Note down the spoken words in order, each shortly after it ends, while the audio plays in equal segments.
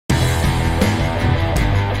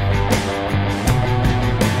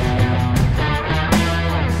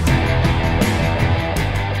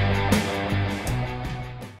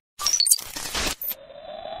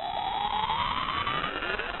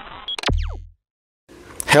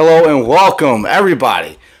Hello and welcome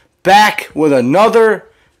everybody back with another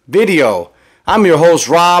video. I'm your host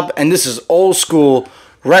Rob and this is Old School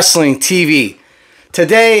Wrestling TV.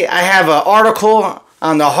 Today I have an article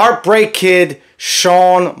on the Heartbreak Kid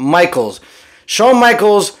Shawn Micheals. Shawn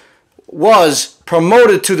Micheals was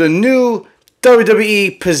promoted to the new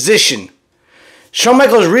WWE position. Shawn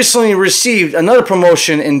Micheals recently received another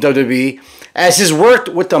promotion in WWE as his work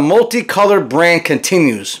with the multicolored brand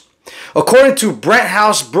continues. According to Brent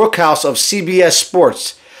Brookhouse of CBS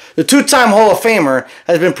Sports, the two-time Hall of Famer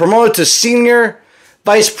has been promoted to Senior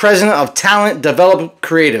Vice President of Talent Development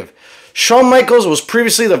Creative. Shawn Micheals was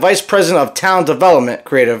previously the Vice President of Talent Development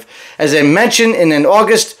Creative, as I mentioned in an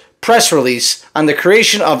August press release on the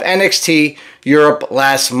creation of NXT Europe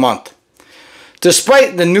last month.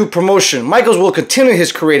 Despite the new promotion, Micheals will continue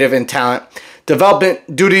his creative and talent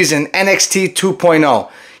development duties in NXT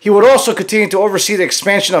 2.0. He would also continue to oversee the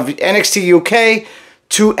expansion of NXT UK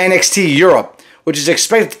to NXT Europe, which is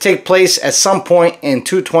expected to take place at some point in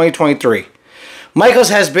 2023. Micheals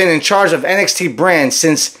has been in charge of NXT brand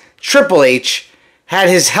since Triple H had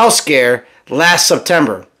his health scare last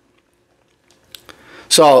September.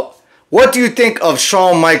 So, what do you think of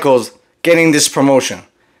Shawn Micheals getting this promotion?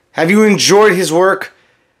 Have you enjoyed his work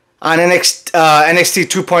on NXT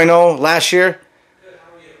 2.0 last year?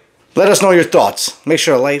 Let us know your thoughts. Make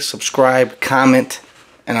sure to like, subscribe, comment,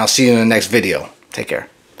 and I'll see you in the next video. Take care.